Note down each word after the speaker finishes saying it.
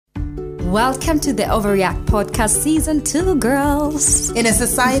Welcome to the Overreact Podcast Season 2, girls. In a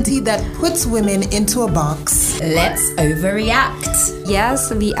society that puts women into a box, let's overreact.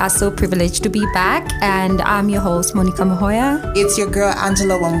 Yes, we are so privileged to be back, and I'm your host, Monica Mahoya. It's your girl,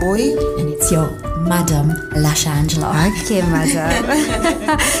 Angela Wambui. And it's your Madam Lasha Angela. Okay, madam.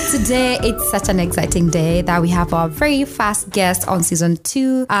 Today, it's such an exciting day that we have our very first guest on Season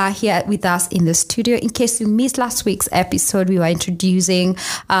 2 here with us in the studio. In case you missed last week's episode, we were introducing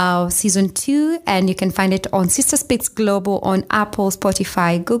Season 2, and you can find it on Sister Speaks Global on Apple,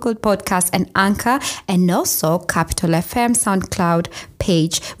 Spotify, Google Podcasts, and Anchor, and also Capital FM SoundCloud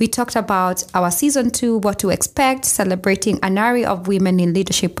page. We talked about our Season 2, what to expect, celebrating an array of women in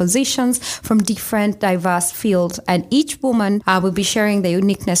leadership positions from different diverse fields, and each woman will be sharing the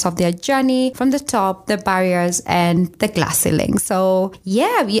uniqueness of their journey from the top, the barriers, and the glass ceiling. So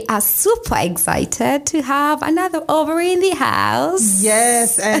yeah, we are super excited to have another ovary in the house.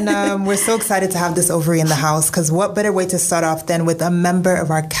 Yes, and we're so excited to have this ovary in the house, because what better way to start off than with a member of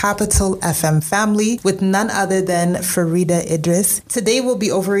our Capital FM family, with none other than Farida Idris. Today we'll be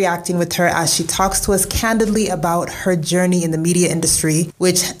overreacting with her as she talks to us candidly about her journey in the media industry,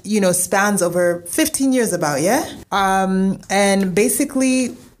 which, you know, spans over 15 years about, yeah? And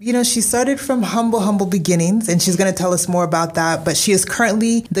basically, you know, she started from humble beginnings, and she's going to tell us more about that. But she is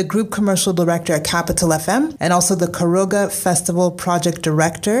currently the group commercial director at Capital FM and also the Karoga Festival project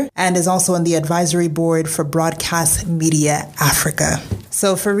director, and is also on the advisory board for Broadcast Media Africa.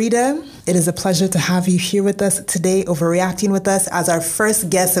 So Farida, it is a pleasure to have you here with us today, overreacting with us as our first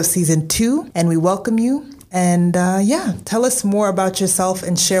guest of Season 2, and we welcome you. And tell us more about yourself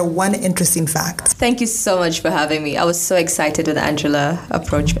and share one interesting fact. Thank you so much for having me. I was so excited when Lash Angela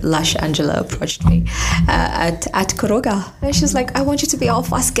approached me at Karoga. And she was like, I want you to be our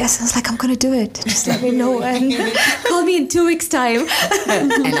first guest. I was like, I'm going to do it. Just let me know and call me in 2 weeks' time.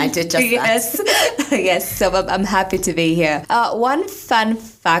 And I did just that. Yes. So I'm happy to be here. One fun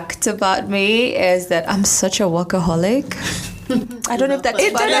fact about me is that I'm such a workaholic. I don't know if that's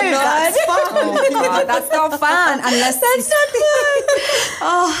fun or not. That's fun. Oh, God, that's not fun. Unless that's not fun.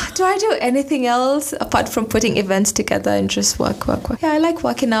 Oh, do I do anything else apart from putting events together and just work? Yeah, I like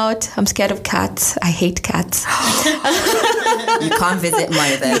working out. I'm scared of cats. I hate cats. You can't visit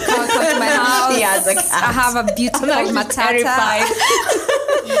Mo then. You can't come to my house. He has a cat. I have a beautiful matata.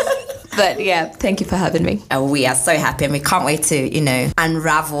 But yeah, thank you for having me. We are so happy, and we can't wait to, you know,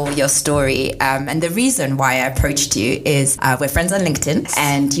 unravel your story. And the reason why I approached you is we're friends on LinkedIn,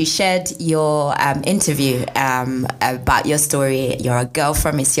 and you shared your interview about your story. You're a girl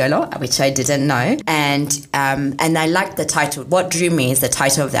from Isiolo, which I didn't know, and I liked the title. What drew me is the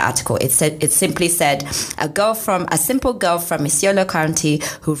title of the article. It simply said, a simple girl from Isiolo County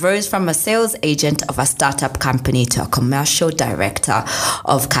who rose from a sales agent of a startup company to a commercial director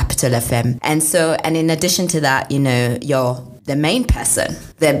of Capital FM. And in addition to that, you know, you're the main person,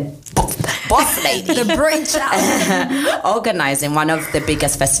 the boss lady, the brainchild, organizing one of the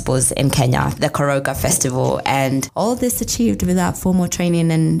biggest festivals in Kenya, the Karoga Festival, and all this achieved without formal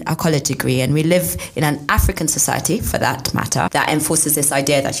training and a college degree. And we live in an African society, for that matter, that enforces this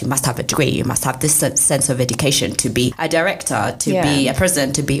idea that you must have a degree, you must have this sense of education to be a director, to be a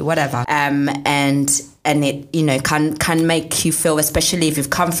president, to be whatever. And it, you know, can make you feel, especially if you've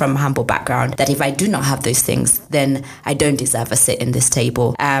come from a humble background, that if I do not have those things, then I don't deserve a seat in this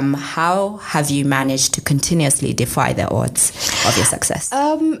table. How have you managed to continuously defy the odds of your success?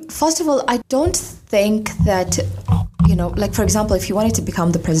 First of all, I don't think that, you know, like, for example, if you wanted to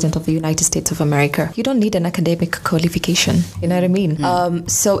become the president of the United States of America, you don't need an academic qualification. You know what I mean?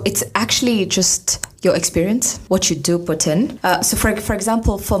 So it's actually just your experience, what you do put in. So for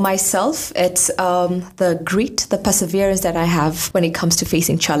example, for myself, it's the grit, the perseverance that I have when it comes to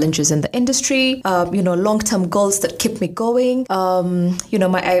facing challenges in the industry, you know, long-term goals that keep me going, you know,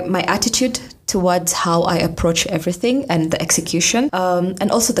 my attitude towards how I approach everything and the execution, and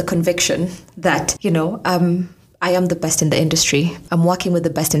also the conviction that, you know, I am the best in the industry. I'm working with the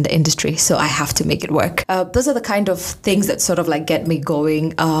best in the industry, so I have to make it work. Those are the kind of things that sort of like get me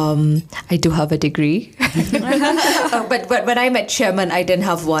going. I do have a degree, but when I met Chairman, I didn't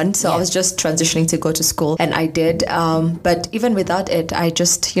have one, so I was just transitioning to go to school, and I did. But even without it, I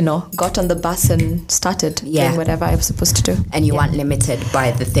just, you know, got on the bus and started doing whatever I was supposed to do. And you weren't limited by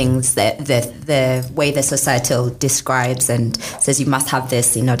the things that the way the societal describes and says you must have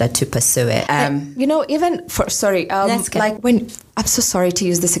this in order to pursue it. You know, even for story. Like when, I'm so sorry to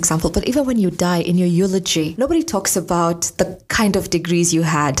use this example, but even when you die, in your eulogy, nobody talks about the kind of degrees you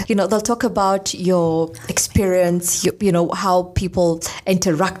had. You know, they'll talk about your experience, you know, how people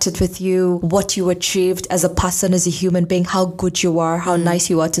interacted with you, what you achieved as a person, as a human being, how good you are, how nice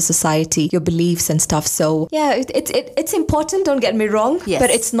you are to society, your beliefs and stuff. So yeah, it's important, don't get me wrong, but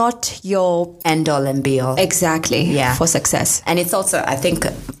it's not your end all and be all. Exactly. For success. And it's also, I think,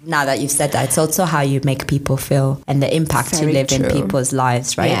 now that you've said that, it's also how you make people feel and the impact you live in people's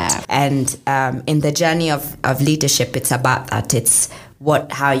lives, right? Yeah. And in the journey of leadership, it's about that. It's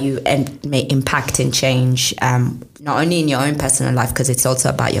how you may impact and change, not only in your own personal life, because it's also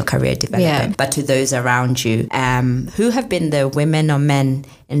about your career development, but to those around you. Who have been the women or men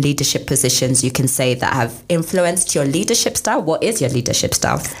in leadership positions you can say that have influenced your leadership style? What is your leadership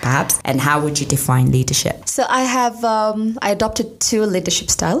style, perhaps? And how would you define leadership? So I have, I adopted 2 leadership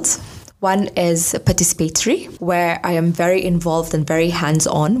styles. One is participatory, where I am very involved and very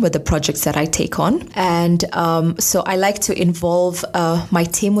hands-on with the projects that I take on. And so I like to involve my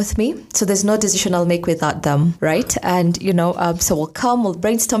team with me. So there's no decision I'll make without them, right? And, you know, so we'll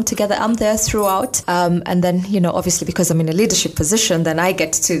brainstorm together. I'm there throughout. And then, you know, obviously because I'm in a leadership position, then I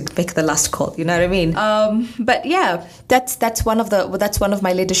get to make the last call. You know what I mean? But yeah, that's one of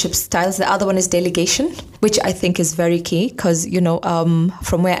my leadership styles. The other one is delegation, which I think is very key because, you know,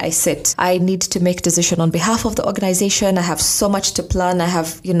 from where I sit, I need to make decision on behalf of the organization. I have so much to plan. I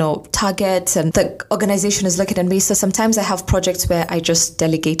have, you know, targets and the organization is looking at me. So sometimes I have projects where I just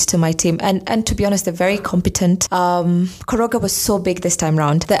delegate to my team. And to be honest, they're very competent. Koroga was so big this time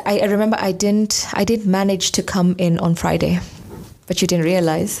around that I remember I didn't manage to come in on Friday. But you didn't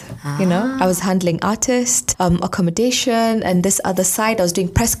realize, you know, I was handling artists, accommodation, and this other side. I was doing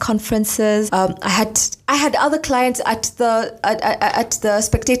press conferences. I had other clients at the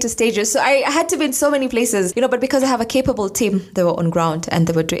spectator stages, so I had to be in so many places, you know. But because I have a capable team, they were on ground and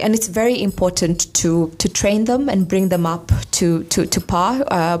they were doing. And it's very important to train them and bring them up to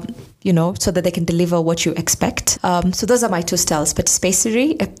par. You know, so that they can deliver what you expect. So those are my 2 styles: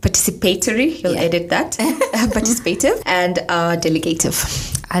 participatory, you'll edit that, participative, and delegative.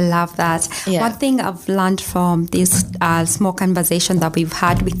 I love that. Yeah. One thing I've learned from this small conversation that we've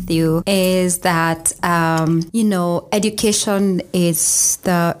had with you is that, you know, education it's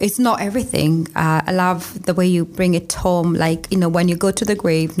not everything. I love the way you bring it home. Like, you know, when you go to the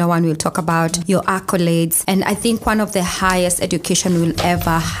grave, no one will talk about your accolades. And I think one of the highest education we'll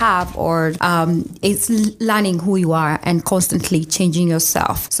ever have is learning who you are and constantly changing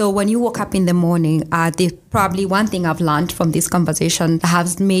yourself. So when you woke up in the morning, probably one thing I've learned from this conversation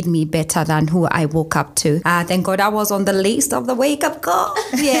has made me better than who I woke up to. Thank God I was on the list of the wake up call.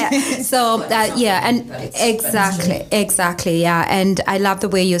 Yeah. So and exactly. Yeah. And I love the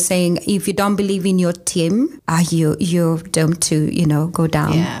way you're saying, if you don't believe in your team, you're doomed to, you know, go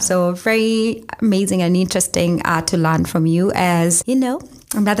down. Yeah. So very amazing and interesting to learn from you as, you know,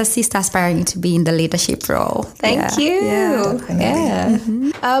 another sister aspiring to be in the leadership role. Thank you. Yeah.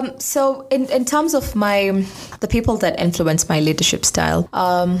 Mm-hmm. So in terms of the people that influence my leadership style,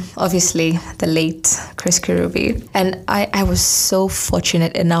 obviously the late Chris Kirubi. And I was so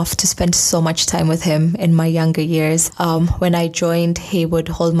fortunate enough to spend so much time with him in my younger years. When I joined, he would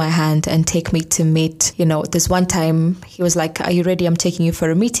hold my hand and take me to meet, you know, this one time he was like, "Are you ready? I'm taking you for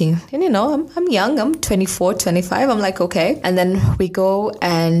a meeting." And, you know, I'm young, I'm 24, 25. I'm like, okay. And then we go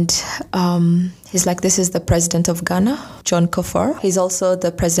and he's like, "This is the president of Ghana, John Kufuor. He's also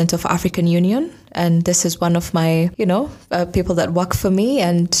the president of African Union. And this is one of my, you know, people that work for me.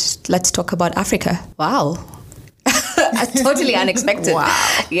 And let's talk about Africa." Wow. Totally unexpected.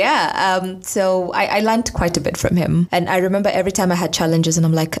 Wow. Yeah. So I learned quite a bit from him. And I remember every time I had challenges and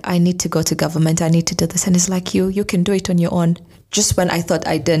I'm like, I need to go to government. I need to do this. And he's like, you can do it on your own. Just when I thought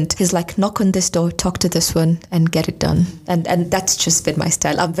I didn't, he's like, knock on this door, talk to this one, and get it done. And that's just been my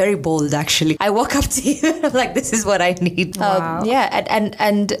style. I'm very bold, actually. I walk up to you, I'm like, this is what I need. Wow.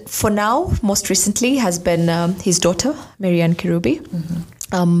 And for now, most recently has been his daughter, Marianne Kirubi.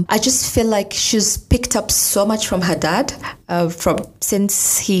 Mm-hmm. I just feel like she's picked up so much from her dad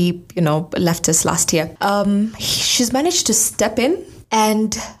since he, you know, left us last year. She's managed to step in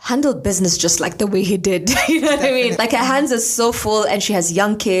and handle business just like the way he did. You know what I mean? Like, her hands are so full and she has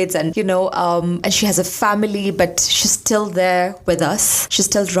young kids and, you know, and she has a family, but she's still there with us. She's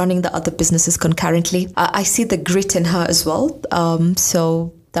still running the other businesses concurrently. I see the grit in her as well.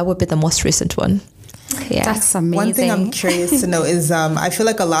 So that would be the most recent one. Yeah. That's amazing. One thing I'm curious to know is I feel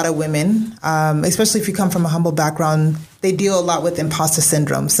like a lot of women, especially if you come from a humble background, they deal a lot with imposter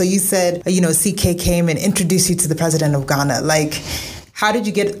syndrome. So you said, you know, CK came and introduced you to the president of Ghana. Like, how did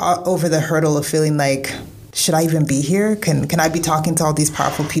you get over the hurdle of feeling like should I even be here? Can I be talking to all these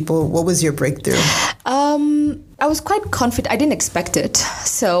powerful people? What was your breakthrough? I was quite confident. I didn't expect it.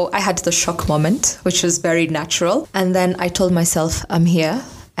 So I had the shock moment, which was very natural. And then I told myself, I'm here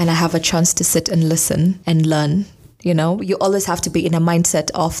and I have a chance to sit and listen and learn. You know, you always have to be in a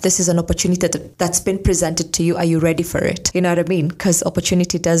mindset of this is an opportunity that's been presented to you. Are you ready for it? You know what I mean? Because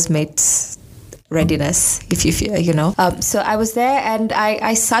opportunity does make readiness, if you know. So I was there and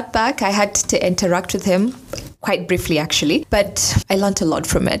I sat back. I had to interact with him quite briefly, actually, but I learned a lot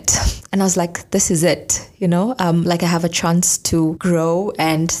from it. And I was like, this is it, you know, like I have a chance to grow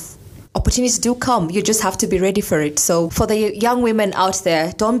and opportunities do come. You just have to be ready for it. So for the young women out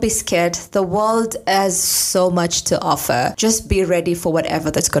there, don't be scared. The world has so much to offer. Just be ready for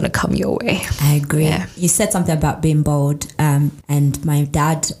whatever that's going to come your way. I agree. Yeah. You said something about being bold. And my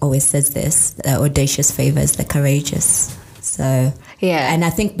dad always says this, the audacious favors the courageous. So, yeah. And I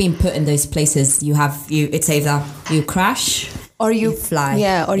think being put in those places, it's either you crash or you fly.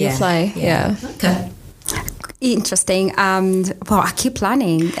 Yeah, or you fly. Yeah. Okay. Interesting. Well, I keep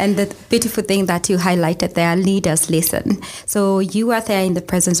learning. And the beautiful thing that you highlighted there, leaders listen. So you are there in the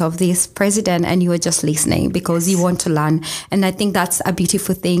presence of this president and you are just listening because you want to learn. And I think that's a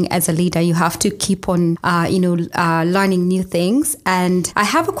beautiful thing as a leader. You have to keep on, learning new things. And I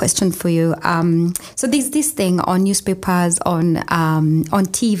have a question for you. So there's this thing on newspapers, on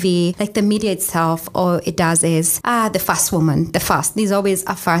TV, like the media itself, all it does is, the first woman, the first. There's always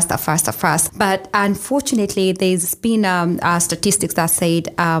a first. But unfortunately, there's been statistics that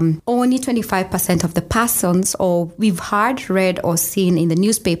said only 25% of the persons or we've heard, read or seen in the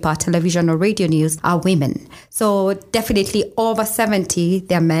newspaper, television or radio news are women. So definitely over 70,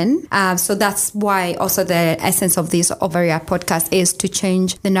 they're men. So that's why also the essence of this Overreact podcast is to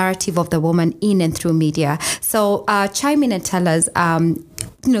change the narrative of the woman in and through media. So chime in and tell us,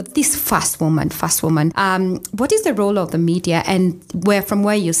 this first woman, what is the role of the media and from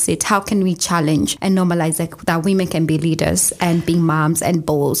where you sit, how can we challenge and normalize that women can be leaders and being moms and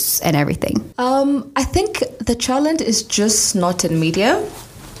boss and everything? I think the challenge is just not in media,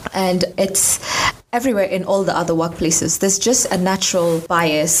 and it's everywhere in all the other workplaces. There's just a natural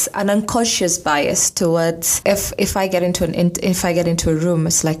bias, an unconscious bias towards if I get into a room,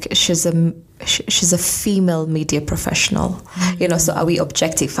 it's like she's a female media professional, so are we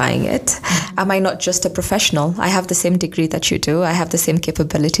objectifying it? Am I not just a professional? I have the same degree that you do. I have the same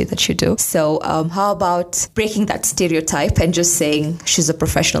capability that you do. So how about breaking that stereotype and just saying she's a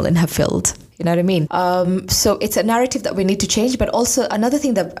professional in her field? You know what I mean? So it's a narrative that we need to change. But also another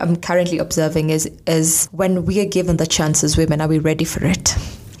thing that I'm currently observing is when we are given the chance as women, are we ready for it?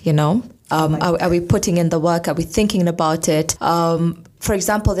 Are we putting in the work? Are we thinking about it? For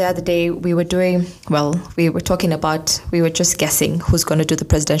example, the other day we were just guessing who's going to do the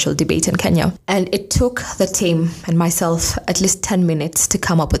presidential debate in Kenya. And it took the team and myself at least 10 minutes to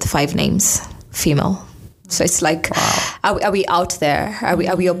come up with 5 names, female. So it's like, wow. Are we out there? Are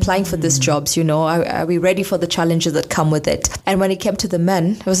we applying for these jobs? Are we ready for the challenges that come with it? And when it came to the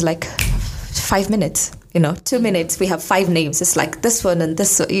men, it was like 5 minutes. 2 minutes, we have 5 names. It's like this one and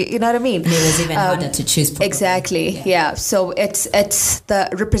this one, you know what I mean? And it was even harder to choose. Probably. Exactly, yeah. So it's the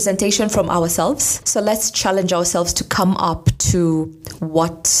representation from ourselves. So let's challenge ourselves to come up to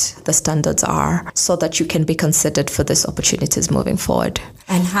what the standards are so that you can be considered for these opportunities moving forward.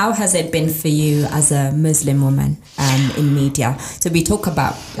 And how has it been for you as a Muslim woman in media? So we talk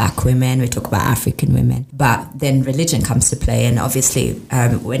about Black women, we talk about African women, but then religion comes to play. And obviously,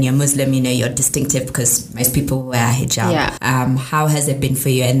 when you're Muslim, you're distinctive because most people wear hijab. Yeah. How has it been for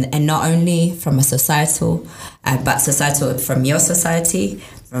you? And not only from a societal, but societal from your society,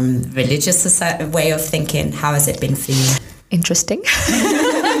 from religious society, way of thinking. How has it been for you? Interesting.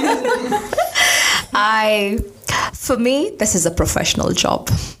 For me, this is a professional job,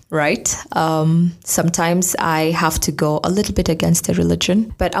 right? Sometimes I have to go a little bit against the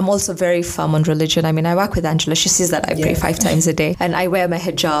religion, but I'm also very firm on religion. I mean, I work with Angela. She sees that I pray 5 times a day and I wear my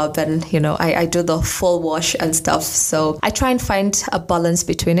hijab and, I do the full wash and stuff. So I try and find a balance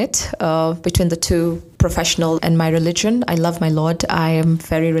between the two, professional and my religion. I love my Lord. I am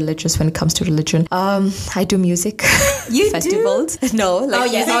very religious when it comes to religion. I do music festivals. Do? No,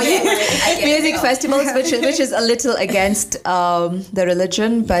 music festivals, which is a little against the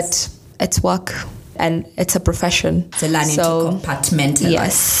religion, but it's work and it's a profession. So learning to compartmentalize.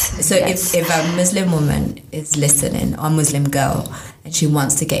 Yes. So if a Muslim woman is listening, or a Muslim girl, and she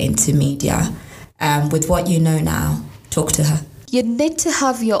wants to get into media, with what you know now, talk to her. You need to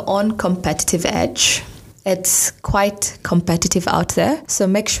have your own competitive edge. It's quite competitive out there. So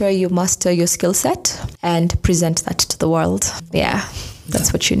make sure you master your skill set and present that to the world. Yeah,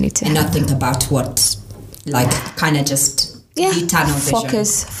 that's what you need to and not think about what like kind of just be tunnel vision.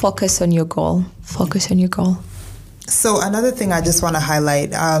 Focus on your goal. Focus on your goal. So another thing I just want to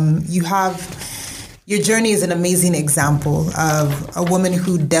highlight, your journey is an amazing example of a woman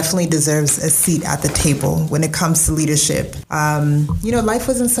who definitely deserves a seat at the table when it comes to leadership. Life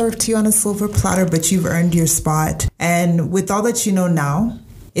wasn't served to you on a silver platter, but you've earned your spot. And with all that you know now,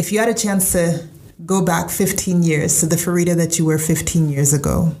 if you had a chance to go back 15 years to the Farida that you were 15 years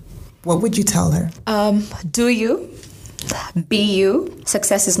ago, what would you tell her? Do you. Be you.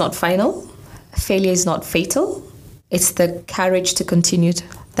 Success is not final. Failure is not fatal. It's the courage to continue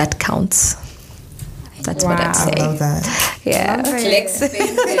that counts. That's what I'd say. I love that. Yeah. Clicks. I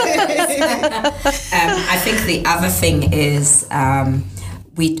think the other thing is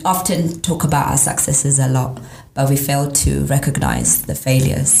we often talk about our successes a lot, but we fail to recognize the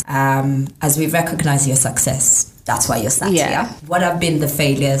failures. As we recognize your success, that's why you're sat here. What have been the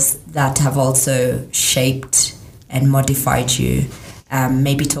failures that have also shaped and modified you?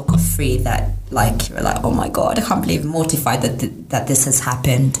 Maybe talk of 3 that you're like, oh my God, I can't believe, mortified that this has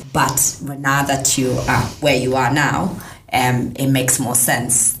happened. But now that you are where you are now, it makes more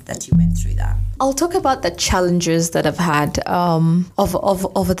sense that you went through that. I'll talk about the challenges that I've had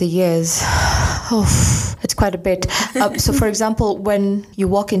over the years. It's quite a bit. So for example, when you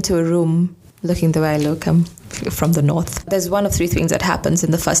walk into a room looking the way I look, I'm from the north. There's one of 3 things that happens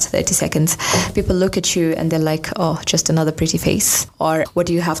in the first 30 seconds. People look at you and they're like, oh, just another pretty face. Or what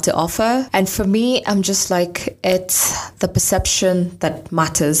do you have to offer? And for me, I'm just like, it's the perception that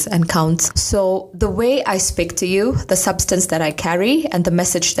matters and counts. So the way I speak to you, the substance that I carry and the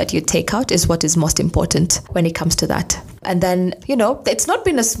message that you take out is what is most important when it comes to that. And then, it's not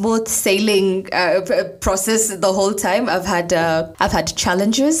been a smooth sailing process the whole time. I've had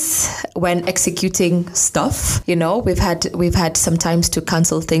challenges when executing stuff. We've had sometimes to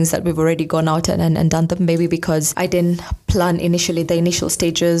cancel things that we've already gone out and done them, maybe because I didn't plan initially the initial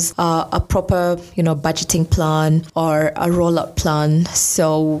stages, a proper, budgeting plan or a roll-up plan.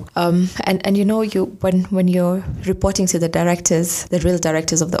 So, when you're reporting to the directors, the real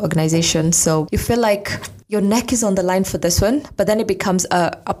directors of the organization, so you feel like your neck is on the line for this one, but then it becomes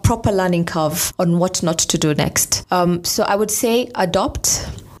a proper learning curve on what not to do next. So I would say adopt,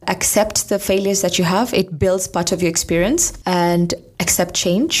 accept the failures that you have. It builds part of your experience, and accept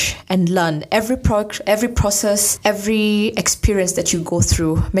change and learn. Every process, every experience that you go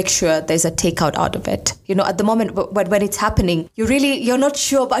through, make sure there's a takeout out of it. At the moment when it's happening, you're not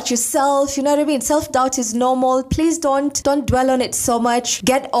sure about yourself. You know what I mean? Self-doubt is normal. Please don't dwell on it so much.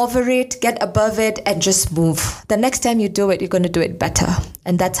 Get over it, get above it, and just move. The next time you do it, you're going to do it better.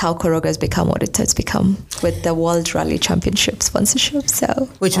 And that's how Koroga has become what it has become with the World Rally Championship sponsorship.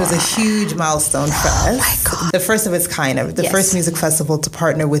 Which was a huge milestone for us. My God. The first of its kind, the first music festival to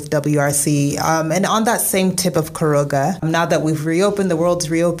partner with WRC. And on that same tip of Koroga, now that we've reopened, the world's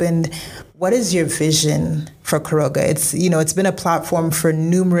reopened, what is your vision for Koroga? It's been a platform for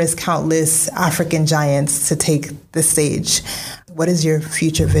countless African giants to take the stage. What is your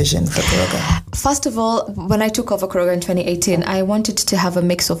future vision for Koroga? First of all, when I took over Koroga in 2018, I wanted to have a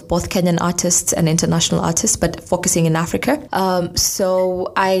mix of both Kenyan artists and international artists, but focusing in Africa.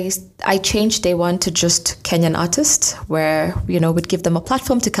 So I changed day one to just Kenyan artists, where, we'd give them a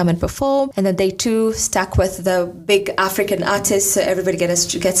platform to come and perform. And then day two, stack with the big African artists, so everybody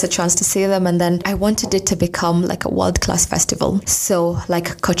gets a chance to see them. And then I wanted it to become like a world-class festival. So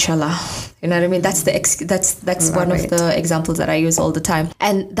like Coachella, you know what I mean? That's one of the examples that I use all the time.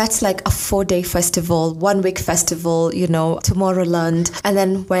 And that's like a 4-day festival, 1-week festival, Tomorrowland. And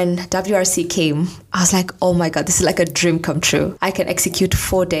then when WRC came, I was like, oh my God, this is like a dream come true. I can execute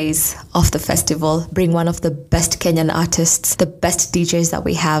 4 days of the festival, bring one of the best Kenyan artists, the best DJs that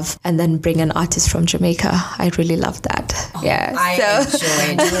we have, and then bring an artist from Jamaica. I really love that. I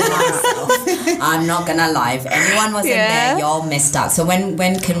enjoyed myself. I'm not gonna lie. If anyone wasn't there, y'all missed out. So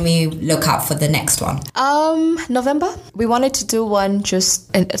when can we look out for the next one? November. We wanted to do one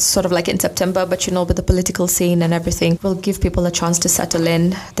just sort of like in September, but with the political scene and everything, we'll give people a chance to settle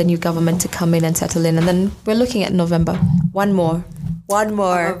in, the new government to come in and settle in, and then we're looking at November. One more.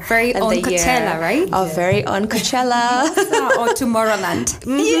 Our very own Coachella, right? Our very own Coachella. Or Tomorrowland.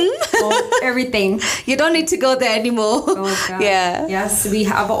 Mm-hmm. Or everything. You don't need to go there anymore. Oh, God. Yeah. Yes, we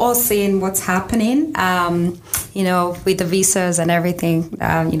have all seen what's happening, with the visas and everything.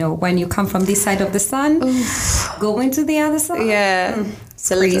 When you come from this side of the sun, going to the other side. Yeah. It's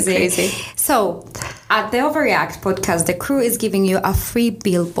crazy. So, at the Overreact podcast, the crew is giving you a free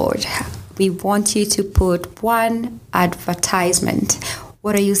billboard. We want you to put one advertisement.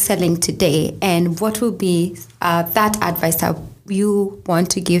 What are you selling today? And what will be that advice that you want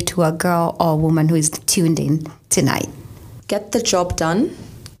to give to a girl or woman who is tuned in tonight? Get the job done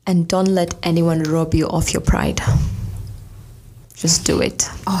and don't let anyone rob you of your pride. Just do it.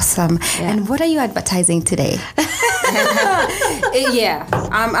 Awesome. Yeah. And what are you advertising today? Yeah,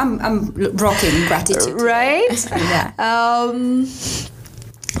 I'm rocking gratitude. Right? Yeah. Well,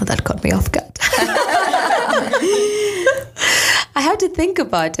 that caught me off guard. I have to think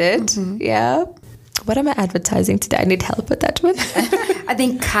about it. Mm-hmm. Yeah. What am I advertising today? I need help with that one. I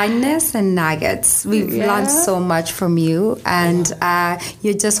think kindness and nuggets. We've learned so much from you, and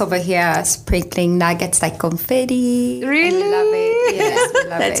you're just over here sprinkling nuggets like confetti. Really? We love it. Yes, we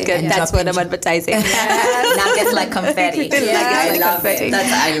love That's it. good. Yeah. That's what I'm advertising. Nuggets like confetti. I love it.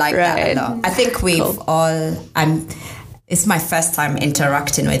 I like that a lot. I think we've all. It's my first time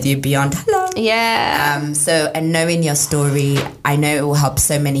interacting with you beyond hello. Yeah. And knowing your story, I know it will help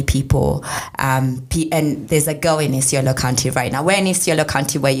so many people. And there's a girl in Isiolo County right now. Where in Isiolo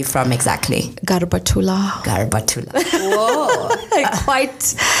County were you from exactly? Garbatula. Whoa.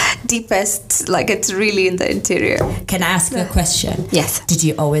 Quite deepest, like it's really in the interior. Can I ask you a question? Yes. Did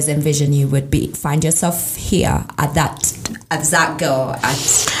you always envision you would find yourself here at that girl?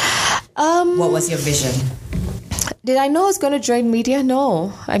 What was your vision? Did I know I was going to join media?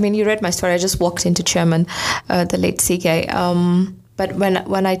 No. I mean, you read my story. I just walked into Chairman, the late CK. But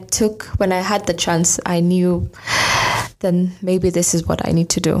when I had the chance, I knew then maybe this is what I need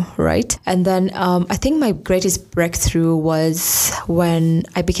to do, right? And then I think my greatest breakthrough was when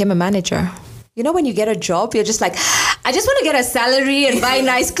I became a manager. You know, when you get a job, you're just like, I just want to get a salary and buy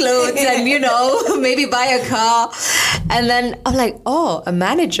nice clothes and, maybe buy a car. And then I'm like, oh, a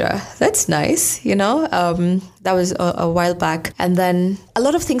manager. That's nice, That was a while back. And then a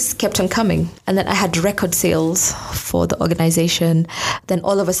lot of things kept on coming. And then I had record sales for the organization. Then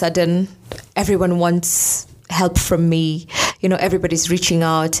all of a sudden, everyone wants help from me. Everybody's reaching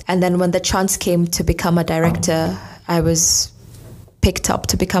out. And then when the chance came to become a director, I was picked up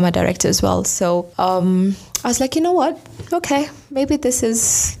to become a director as well. So I was like, you know what? Okay, maybe this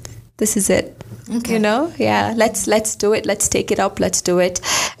is it. Okay. Let's do it. Let's take it up. Let's do it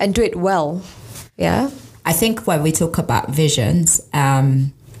and do it well. Yeah. I think when we talk about visions,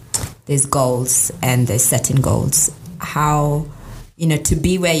 there's goals and there's setting goals. How, to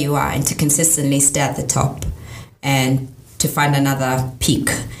be where you are and to consistently stay at the top and to find another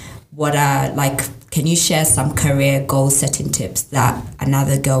peak. Can you share some career goal setting tips that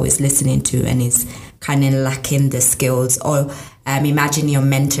another girl is listening to and is kind of lacking the skills? Or imagine you're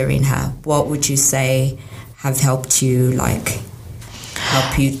mentoring her. What would you say have helped you,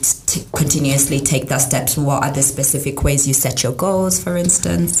 continuously take that steps? What are the specific ways you set your goals, for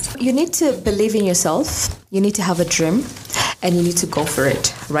instance? You need to believe in yourself. You need to have a dream. And you need to go for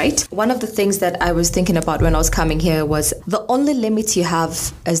it, right? One of the things that I was thinking about when I was coming here was the only limits you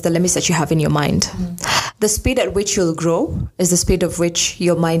have is the limits that you have in your mind. Mm. The speed at which you'll grow is the speed of which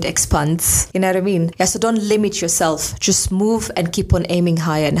your mind expands. You know what I mean? Yeah, so don't limit yourself. Just move and keep on aiming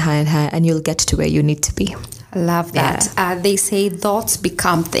higher and higher and higher, and you'll get to where you need to be. I love that. Yeah. They say thoughts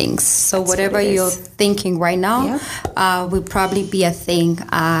become things. So that's whatever you're thinking right now will probably be a thing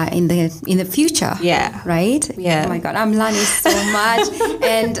in the future. Yeah. Right? Yeah. Oh my God, I'm learning so much.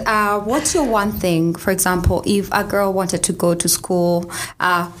 And what's your one thing? For example, if a girl wanted to go to school,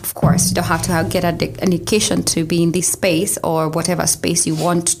 of course, you don't have to get an education to be in this space or whatever space you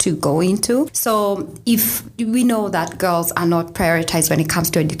want to go into. So if we know that girls are not prioritized when it comes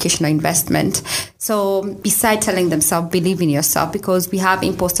to educational investment, so besides telling themselves, believe in yourself, because we have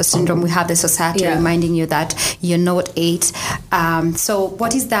imposter syndrome, we have the society reminding you that you're not it. So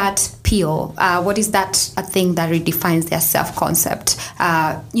what is that PO? What is that a thing that redefines their self-concept,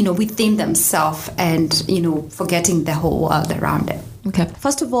 within themselves and, forgetting the whole world around it? Okay.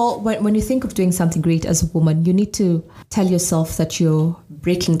 First of all, when you think of doing something great as a woman, you need to tell yourself that you're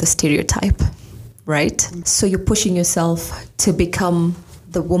breaking the stereotype, right? Mm-hmm. So you're pushing yourself to become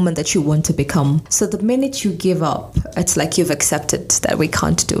the woman that you want to become. So the minute you give up, it's like you've accepted that we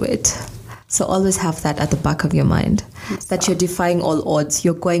can't do it. So always have that at the back of your mind, that you're defying all odds.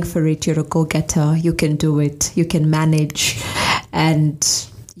 You're going for it. You're a go-getter. You can do it. You can manage. And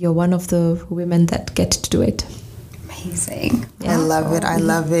you're one of the women that get to do it. Amazing. Yeah. I love it. I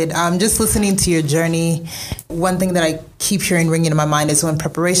love it. Just listening to your journey, one thing that I keep hearing ringing in my mind is when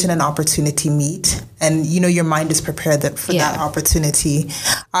preparation and opportunity meet. And, your mind is prepared for that opportunity.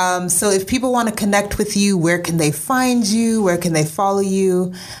 So if people want to connect with you, where can they find you? Where can they follow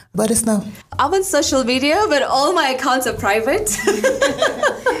you? Let us know. I'm on social media, but all my accounts are private.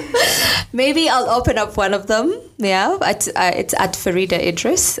 Maybe I'll open up one of them. Yeah, it's at Farida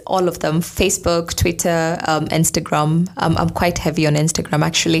Idris. All of them: Facebook, Twitter, Instagram. I'm quite heavy on Instagram,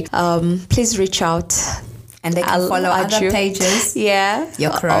 actually. Please reach out. And they can follow other pages. Yeah. Your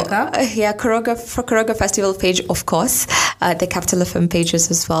Koroga? Koroga Festival page, of course. The Capital FM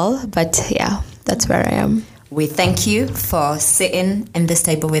pages as well. But yeah, that's where I am. We thank you for sitting in this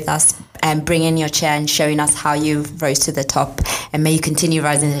table with us and bringing your chair and showing us how you rose to the top. And may you continue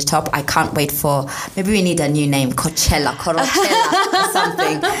rising to the top. I can't wait for, maybe we need a new name, Coachella or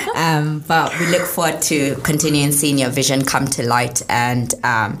something. But we look forward to continuing seeing your vision come to light. And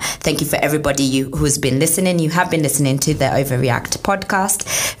thank you for everybody who's been listening. You have been listening to the Overreact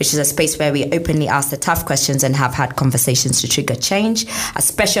podcast, which is a space where we openly ask the tough questions and have had conversations to trigger change. A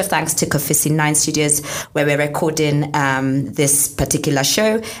special thanks to Kofisi 9 Studios, where we're recording this particular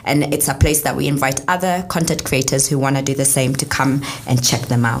show, and it's a place that we invite other content creators who want to do the same to come and check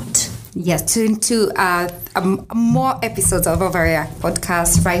them out. Yes, tune to more episodes of Overreact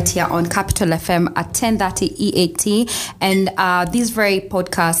podcast right here on Capital FM at 10:30 EAT. And this very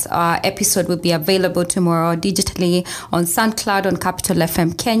podcast episode will be available tomorrow digitally on SoundCloud, on Capital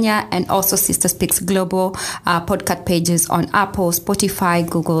FM Kenya, and also Sister Speaks Global podcast pages on Apple, Spotify,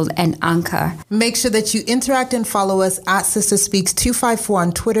 Google, and Anchor. Make sure that you interact and follow us at Sister Speaks 254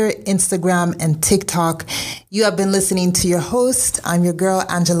 on Twitter, Instagram, and TikTok. You have been listening to your host. I'm your girl,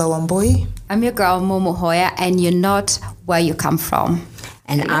 Angela Wamboi. I'm your girl, Momo Hoya, and you're not where you come from.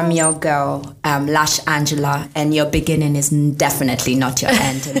 And I'm your girl, Lash Angela, and your beginning is definitely not your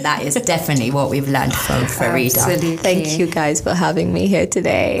end. And that is definitely what we've learned from Farida. Absolutely. Thank you guys for having me here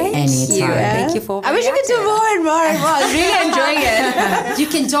today. Anytime. Thank you for I wish we could do more and more and more. I was really enjoying it. You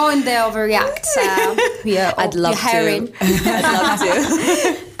can join the Overreact. I'd love to. I'd love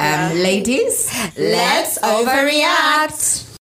to. Ladies, let's overreact.